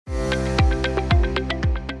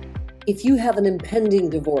If you have an impending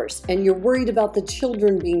divorce and you're worried about the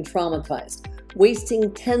children being traumatized,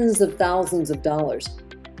 wasting tens of thousands of dollars,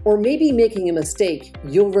 or maybe making a mistake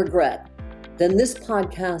you'll regret, then this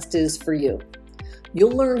podcast is for you.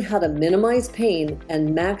 You'll learn how to minimize pain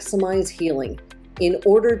and maximize healing in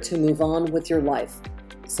order to move on with your life.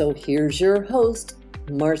 So here's your host,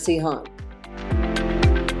 Marcy Hahn.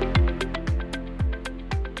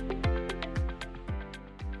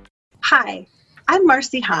 Hi, I'm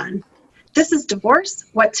Marcy Hahn. This is Divorce,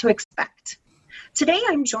 What to Expect. Today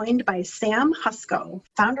I'm joined by Sam Husko,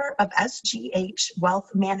 founder of SGH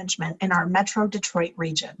Wealth Management in our Metro Detroit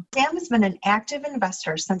region. Sam has been an active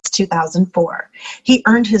investor since 2004. He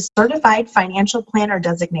earned his Certified Financial Planner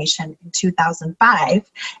designation in 2005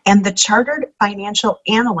 and the Chartered Financial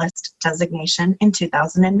Analyst designation in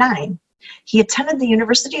 2009. He attended the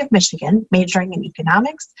University of Michigan, majoring in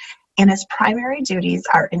economics, and his primary duties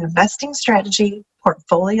are investing strategy,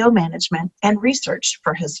 portfolio management, and research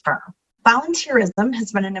for his firm. Volunteerism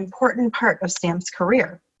has been an important part of Sam's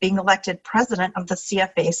career, being elected president of the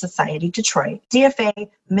CFA Society Detroit, CFA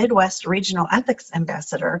Midwest Regional Ethics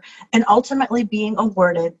Ambassador, and ultimately being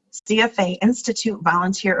awarded CFA Institute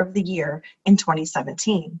Volunteer of the Year in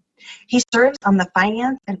 2017. He serves on the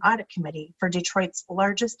Finance and Audit Committee for Detroit's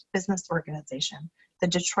largest business organization, the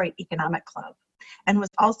Detroit Economic Club, and was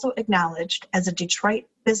also acknowledged as a Detroit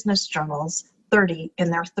Business Journal's 30 in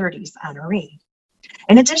their 30s honoree.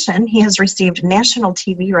 In addition, he has received national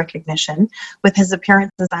TV recognition with his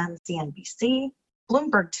appearances on CNBC,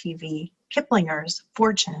 Bloomberg TV, Kiplinger's,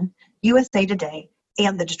 Fortune, USA Today,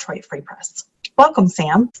 and the Detroit Free Press. Welcome,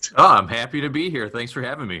 Sam. Oh, I'm happy to be here. Thanks for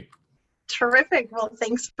having me. Terrific. Well,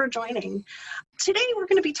 thanks for joining. Today, we're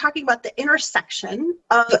going to be talking about the intersection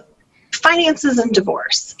of finances and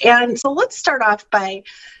divorce. And so let's start off by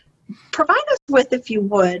provide us with, if you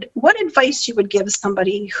would, what advice you would give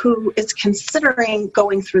somebody who is considering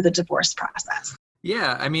going through the divorce process.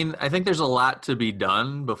 Yeah, I think there's a lot to be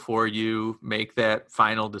done before you make that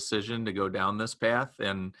final decision to go down this path.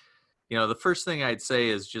 And, the first thing I'd say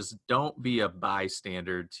is just don't be a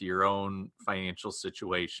bystander to your own financial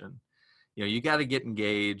situation. You got to get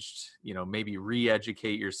engaged, maybe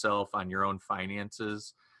re-educate yourself on your own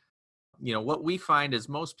finances. What we find is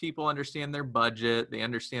most people understand their budget, they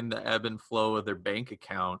understand the ebb and flow of their bank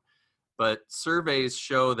account, but surveys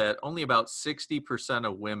show that only about 60%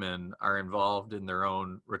 of women are involved in their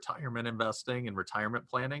own retirement investing and retirement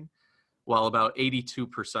planning, while about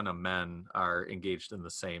 82% of men are engaged in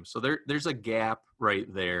the same. So there's a gap right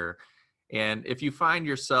there. And if you find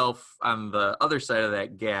yourself on the other side of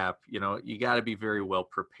that gap, you got to be very well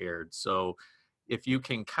prepared. So if you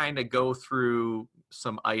can kind of go through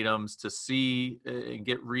some items to see and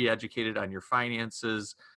get re-educated on your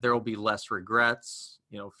finances, there will be less regrets,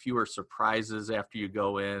 fewer surprises after you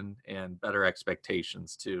go in, and better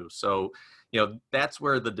expectations too. So, that's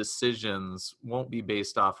where the decisions won't be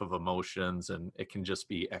based off of emotions, and it can just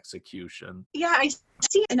be execution. Yeah, I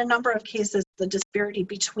see in a number of cases the disparity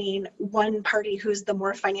between one party who's the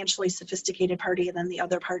more financially sophisticated party and then the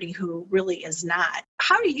other party who really is not.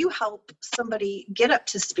 How do you help somebody get up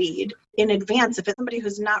to speed in advance if it's somebody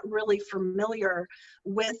who's not really familiar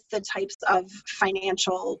with the types of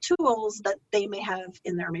financial tools that they may have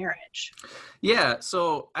in their marriage? Yeah,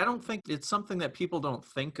 so I don't think it's something that people don't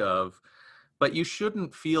think of, but you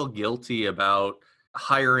shouldn't feel guilty about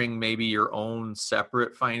hiring maybe your own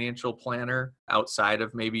separate financial planner outside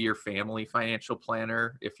of maybe your family financial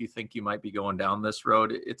planner. If you think you might be going down this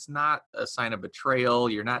road, it's not a sign of betrayal.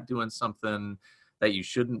 You're not doing something that you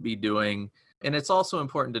shouldn't be doing. And it's also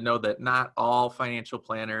important to know that not all financial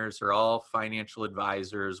planners or all financial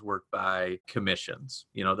advisors work by commissions.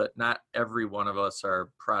 That not every one of us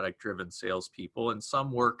are product-driven salespeople, and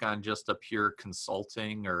some work on just a pure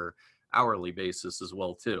consulting or hourly basis as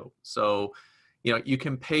well too. So, you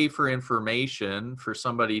can pay for information for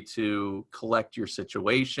somebody to collect your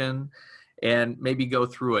situation and maybe go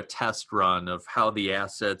through a test run of how the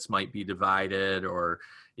assets might be divided, or,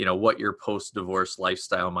 what your post-divorce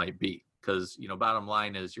lifestyle might be. Because, bottom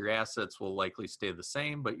line is your assets will likely stay the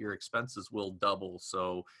same, but your expenses will double.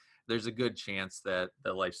 So there's a good chance that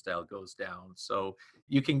the lifestyle goes down. So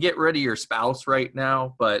you can get rid of your spouse right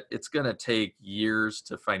now, but it's going to take years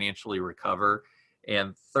to financially recover.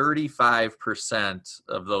 And 35%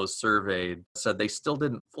 of those surveyed said they still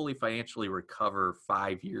didn't fully financially recover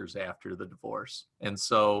 5 years after the divorce. And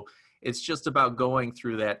so it's just about going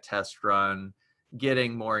through that test run,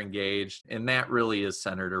 getting more engaged. And that really is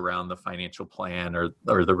centered around the financial plan or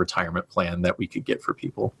the retirement plan that we could get for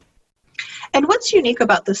people. And what's unique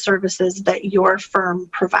about the services that your firm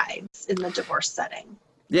provides in the divorce setting?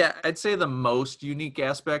 Yeah, I'd say the most unique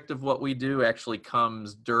aspect of what we do actually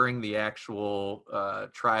comes during the actual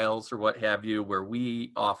trials or what have you, where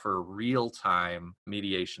we offer real-time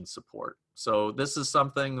mediation support. So this is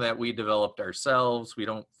something that we developed ourselves. We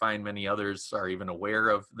don't find many others are even aware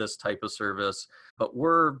of this type of service, but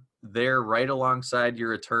we're there right alongside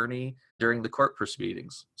your attorney during the court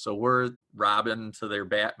proceedings. So we're Robin to their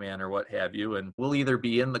Batman or what have you, and we'll either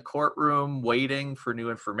be in the courtroom waiting for new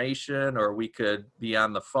information, or we could be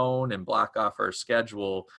on the phone and block off our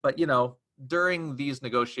schedule. But during these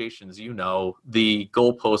negotiations, the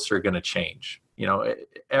goalposts are going to change.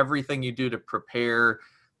 Everything you do to prepare,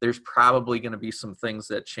 there's probably going to be some things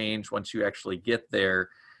that change once you actually get there.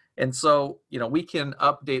 And so, we can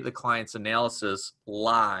update the client's analysis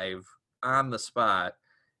live on the spot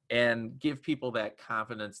and give people that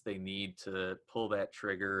confidence they need to pull that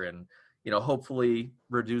trigger and, hopefully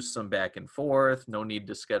reduce some back and forth. No need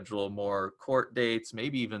to schedule more court dates,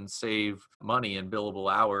 maybe even save money in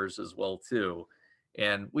billable hours as well, too.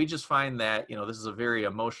 And we just find that, this is a very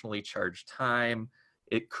emotionally charged time.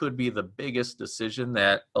 It could be the biggest decision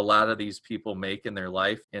that a lot of these people make in their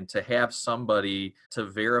life. And to have somebody to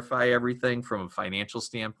verify everything from a financial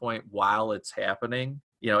standpoint while it's happening,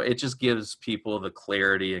 it just gives people the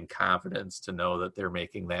clarity and confidence to know that they're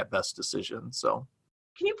making that best decision. So,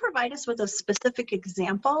 can you provide us with a specific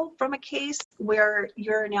example from a case where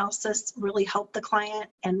your analysis really helped the client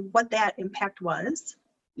and what that impact was?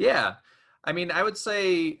 Yeah. I would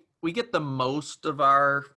say we get the most of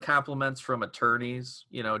our compliments from attorneys,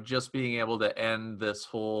 just being able to end this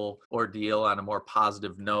whole ordeal on a more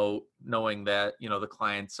positive note, knowing that, the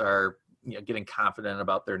clients are getting confident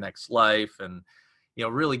about their next life and,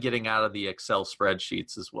 really getting out of the Excel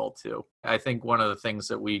spreadsheets as well, too. I think one of the things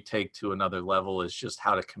that we take to another level is just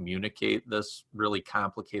how to communicate this really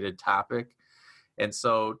complicated topic. And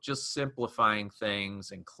so just simplifying things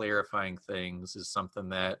and clarifying things is something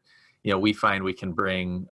that, we find we can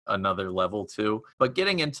bring another level to. But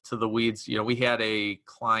getting into the weeds, we had a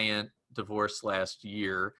client divorce last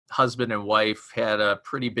year. Husband and wife had a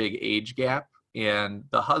pretty big age gap, and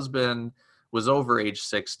the husband was over age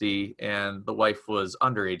 60 and the wife was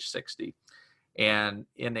under age 60. And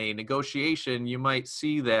in a negotiation, you might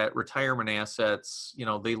see that retirement assets,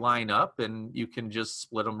 they line up and you can just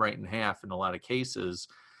split them right in half in a lot of cases.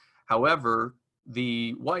 However,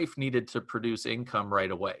 the wife needed to produce income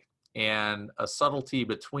right away. And a subtlety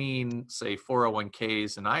between, say,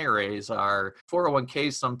 401ks and IRAs are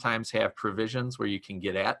 401ks sometimes have provisions where you can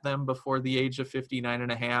get at them before the age of 59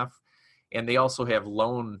 and a half. And they also have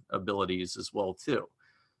loan abilities as well, too.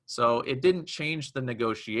 So it didn't change the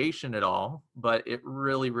negotiation at all, but it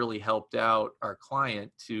really, really helped out our client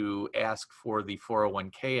to ask for the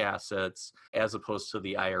 401k assets as opposed to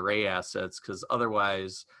the IRA assets, because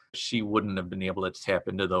otherwise she wouldn't have been able to tap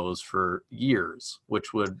into those for years,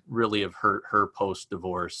 which would really have hurt her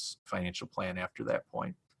post-divorce financial plan after that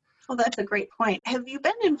point. Well, that's a great point. Have you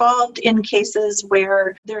been involved in cases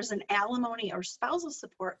where there's an alimony or spousal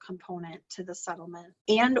support component to the settlement,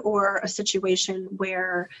 and or a situation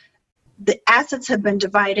where the assets have been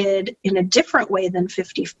divided in a different way than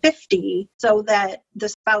 50-50 so that the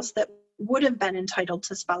spouse that would have been entitled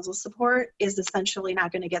to spousal support is essentially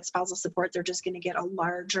not going to get spousal support. They're just going to get a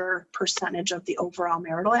larger percentage of the overall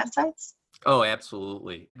marital assets? Oh,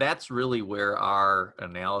 absolutely. That's really where our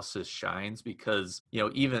analysis shines because,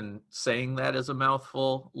 even saying that is a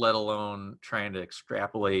mouthful, let alone trying to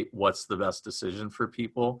extrapolate what's the best decision for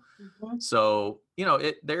people. Mm-hmm. So,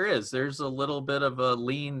 there's a little bit of a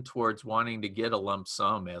lean towards wanting to get a lump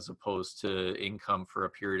sum as opposed to income for a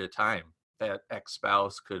period of time. That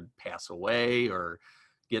ex-spouse could pass away or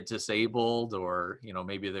get disabled or,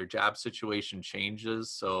 maybe their job situation changes.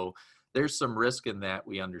 So there's some risk in that,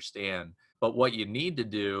 we understand. But what you need to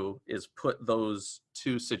do is put those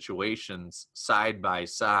two situations side by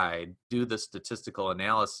side, do the statistical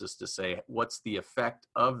analysis to say, what's the effect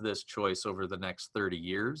of this choice over the next 30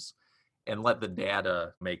 years? And let the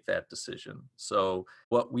data make that decision. So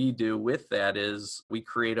what we do with that is we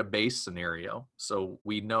create a base scenario. So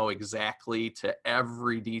we know exactly to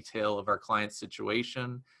every detail of our client's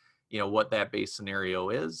situation, what that base scenario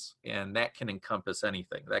is. And that can encompass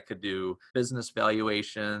anything. That could do business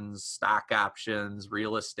valuations, stock options,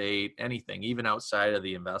 real estate, anything, even outside of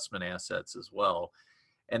the investment assets as well.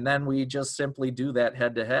 And then we just simply do that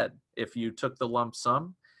head to head. If you took the lump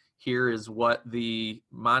sum, here is what the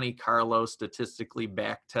Monte Carlo statistically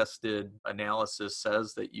back-tested analysis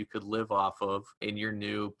says that you could live off of in your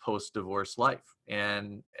new post-divorce life.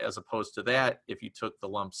 And as opposed to that, if you took the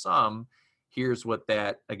lump sum, here's what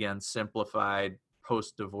that, again, simplified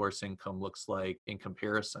post-divorce income looks like in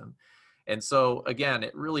comparison. And so again,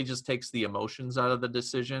 it really just takes the emotions out of the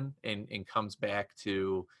decision and comes back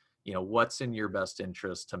to, what's in your best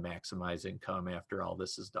interest to maximize income after all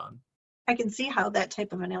this is done. I can see how that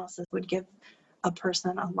type of analysis would give a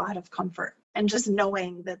person a lot of comfort, and just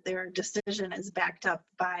knowing that their decision is backed up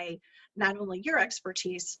by not only your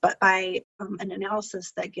expertise, but by an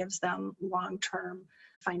analysis that gives them long-term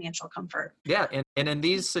financial comfort. Yeah. And in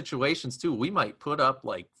these situations too, we might put up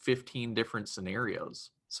like 15 different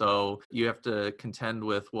scenarios. So you have to contend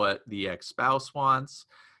with what the ex-spouse wants.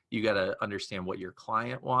 You got to understand what your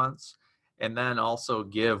client wants, and then also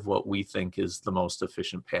give what we think is the most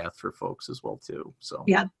efficient path for folks as well too. So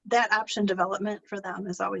yeah, that option development for them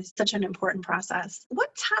is always such an important process.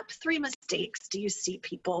 What top 3 mistakes do you see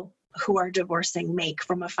people who are divorcing make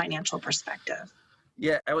from a financial perspective?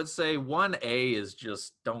 Yeah, I would say 1A is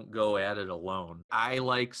just don't go at it alone. I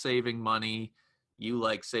like saving money. You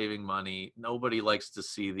like saving money. Nobody likes to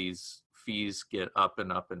see these fees get up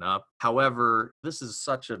and up and up. However, this is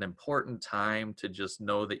such an important time to just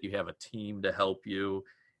know that you have a team to help you,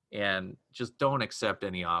 and just don't accept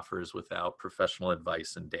any offers without professional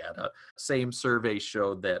advice and data. Same survey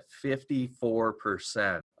showed that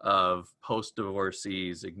 54% of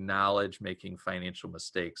post-divorcees acknowledge making financial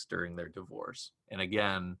mistakes during their divorce. And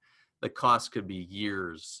again, the cost could be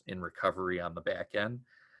years in recovery on the back end.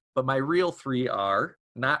 But my real 3 are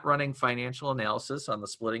not running financial analysis on the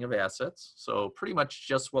splitting of assets. So pretty much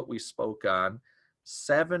just what we spoke on.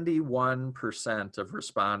 71% of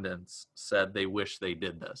respondents said they wish they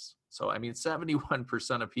did this. So,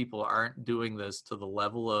 71% of people aren't doing this to the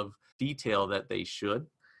level of detail that they should.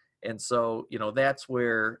 And so, that's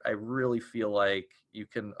where I really feel like you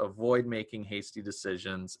can avoid making hasty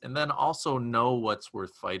decisions, and then also know what's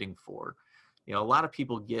worth fighting for. A lot of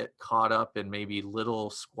people get caught up in maybe little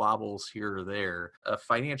squabbles here or there. A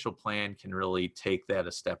financial plan can really take that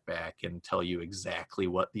a step back and tell you exactly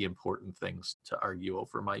what the important things to argue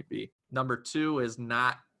over might be. Number 2 is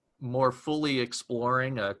not more fully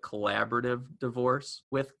exploring a collaborative divorce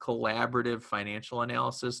with collaborative financial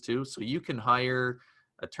analysis too. So you can hire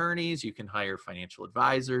attorneys, you can hire financial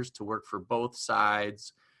advisors to work for both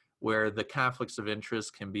sides, where the conflicts of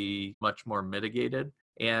interest can be much more mitigated.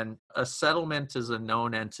 And a settlement is a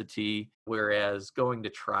known entity, whereas going to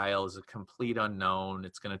trial is a complete unknown.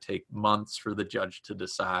 It's going to take months for the judge to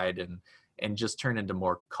decide and just turn into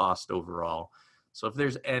more cost overall. So if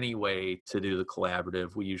there's any way to do the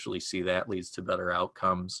collaborative, we usually see that leads to better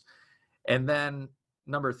outcomes. And then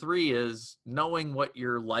number 3 is knowing what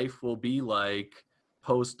your life will be like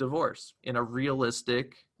post-divorce in a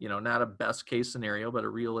realistic, not a best case scenario, but a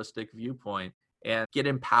realistic viewpoint. And get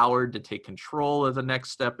empowered to take control of the next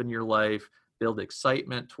step in your life, build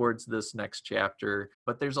excitement towards this next chapter.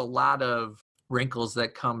 But there's a lot of wrinkles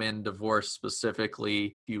that come in divorce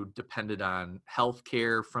specifically. If you depended on health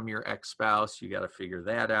care from your ex-spouse, you got to figure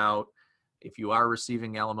that out. If you are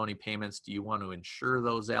receiving alimony payments, do you want to insure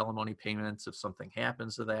those alimony payments if something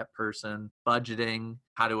happens to that person? Budgeting,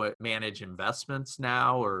 how to manage investments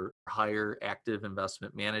now or hire active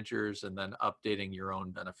investment managers, and then updating your own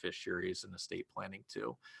beneficiaries and estate planning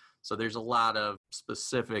too. So there's a lot of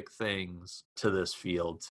specific things to this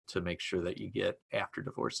field to make sure that you get after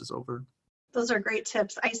divorce is over. Those are great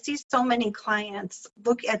tips. I see so many clients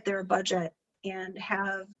look at their budget and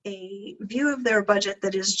have a view of their budget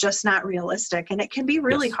that is just not realistic. And it can be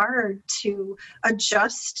really hard to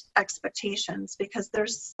adjust expectations because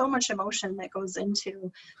there's so much emotion that goes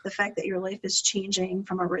into the fact that your life is changing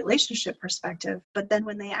from a relationship perspective. But then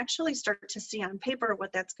when they actually start to see on paper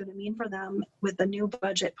what that's going to mean for them with the new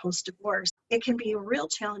budget post-divorce, it can be a real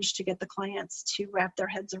challenge to get the clients to wrap their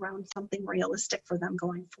heads around something realistic for them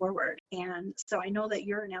going forward. And so I know that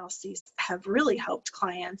your analyses have really helped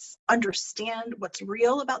clients understand what's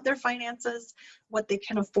real about their finances, what they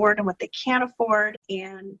can afford and what they can't afford,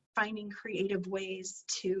 and finding creative ways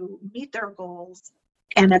to meet their goals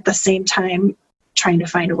and at the same time trying to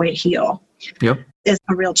find a way to heal is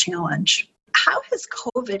a real challenge. How has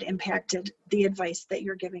COVID impacted the advice that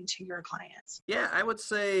you're giving to your clients? Yeah, I would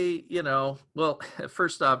say, well,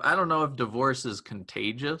 first off, I don't know if divorce is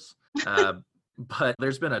contagious, but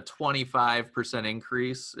there's been a 25%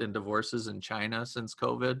 increase in divorces in China since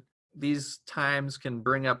COVID. These times can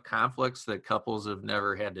bring up conflicts that couples have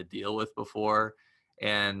never had to deal with before.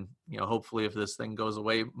 And, hopefully if this thing goes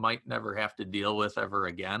away, might never have to deal with ever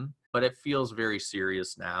again. But it feels very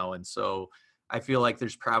serious now. And so I feel like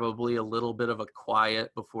there's probably a little bit of a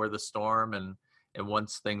quiet before the storm. And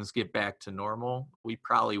once things get back to normal, we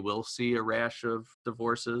probably will see a rash of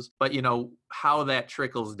divorces. But, how that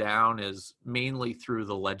trickles down is mainly through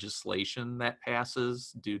the legislation that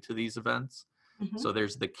passes due to these events. So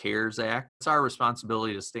there's the CARES Act. It's our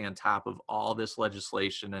responsibility to stay on top of all this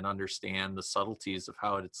legislation and understand the subtleties of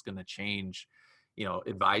how it's going to change,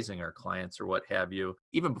 advising our clients or what have you.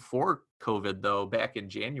 Even before COVID, though, back in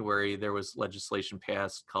January, there was legislation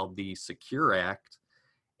passed called the Secure Act.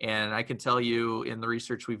 And I can tell you in the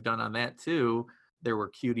research we've done on that too, there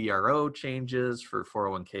were QDRO changes for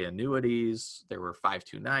 401k annuities. There were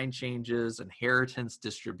 529 changes, inheritance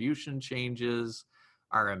distribution changes,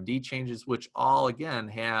 RMD changes, which all, again,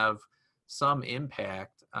 have some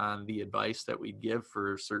impact on the advice that we give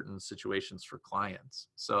for certain situations for clients.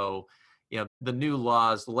 So, the new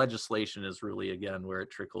laws, the legislation is really, again, where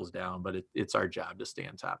it trickles down, but it's our job to stay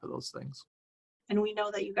on top of those things. And we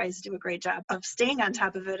know that you guys do a great job of staying on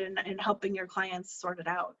top of it and helping your clients sort it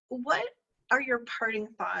out. What are your parting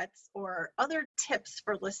thoughts or other tips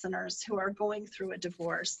for listeners who are going through a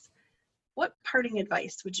divorce? What parting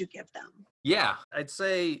advice would you give them? Yeah, I'd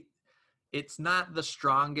say it's not the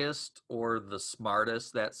strongest or the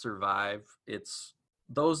smartest that survive. It's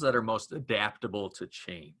those that are most adaptable to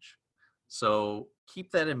change. So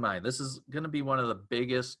keep that in mind. This is going to be one of the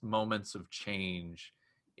biggest moments of change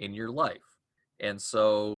in your life. And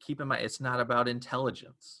so keep in mind, it's not about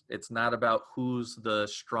intelligence. It's not about who's the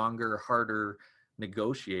stronger, harder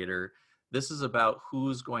negotiator. This is about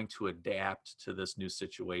who's going to adapt to this new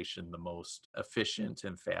situation the most efficient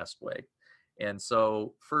and fast way. And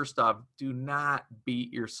so first off, do not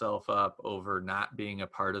beat yourself up over not being a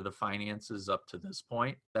part of the finances up to this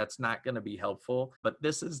point. That's not going to be helpful, but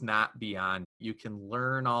this is not beyond. You can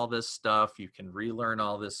learn all this stuff. You can relearn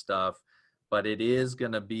all this stuff, but it is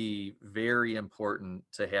going to be very important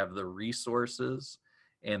to have the resources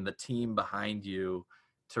and the team behind you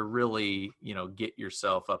to really, get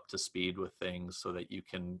yourself up to speed with things so that you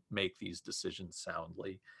can make these decisions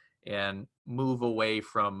soundly and move away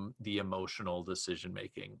from the emotional decision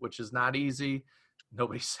making, which is not easy.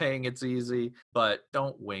 Nobody's saying it's easy, but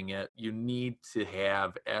don't wing it. You need to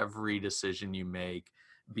have every decision you make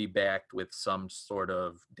be backed with some sort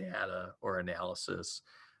of data or analysis,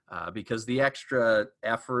 because the extra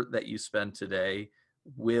effort that you spend today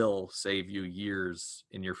will save you years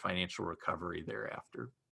in your financial recovery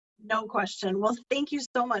thereafter. No question. Well, thank you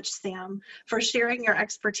so much, Sam, for sharing your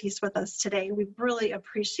expertise with us today. We really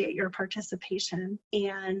appreciate your participation.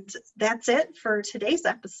 And that's it for today's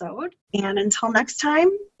episode. And until next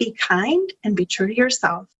time, be kind and be true to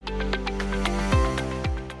yourself.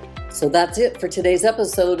 So that's it for today's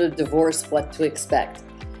episode of Divorce: What to Expect.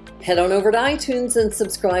 Head on over to iTunes and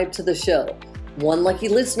subscribe to the show. One lucky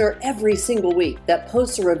listener every single week that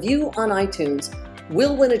posts a review on iTunes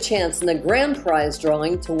will win a chance in the grand prize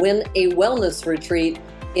drawing to win a wellness retreat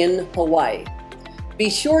in Hawaii. Be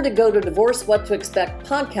sure to go to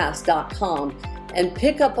divorcewhattoexpectpodcast.com and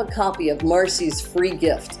pick up a copy of Marcy's free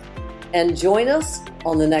gift. And join us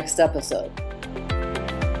on the next episode.